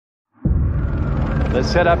Let's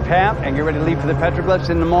set up camp and get ready to leave for the petroglyphs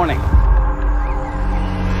in the morning.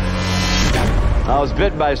 I was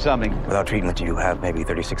bit by something. Without treatment, you have maybe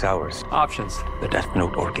 36 hours. Options. The Death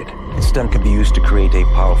Note Orchid. Its stem can be used to create a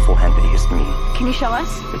powerful antihistamine. Can you show us?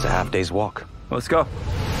 It's a half-day's walk. Let's go.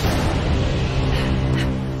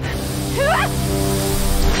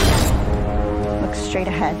 Look straight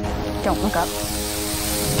ahead. Don't look up.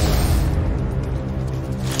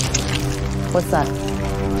 What's that?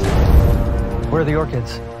 Where are the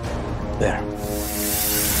orchids? There.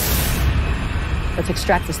 Let's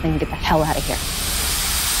extract this thing and get the hell out of here.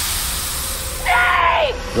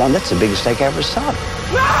 Ron, that's the biggest steak I ever saw.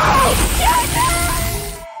 No!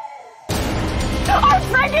 Our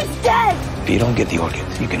friend is dead! If you don't get the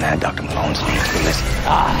orchids, you can add Dr. Malone's name to the list.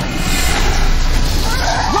 Run!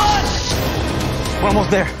 We're almost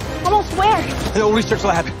there. Almost where? The old research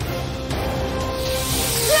lab.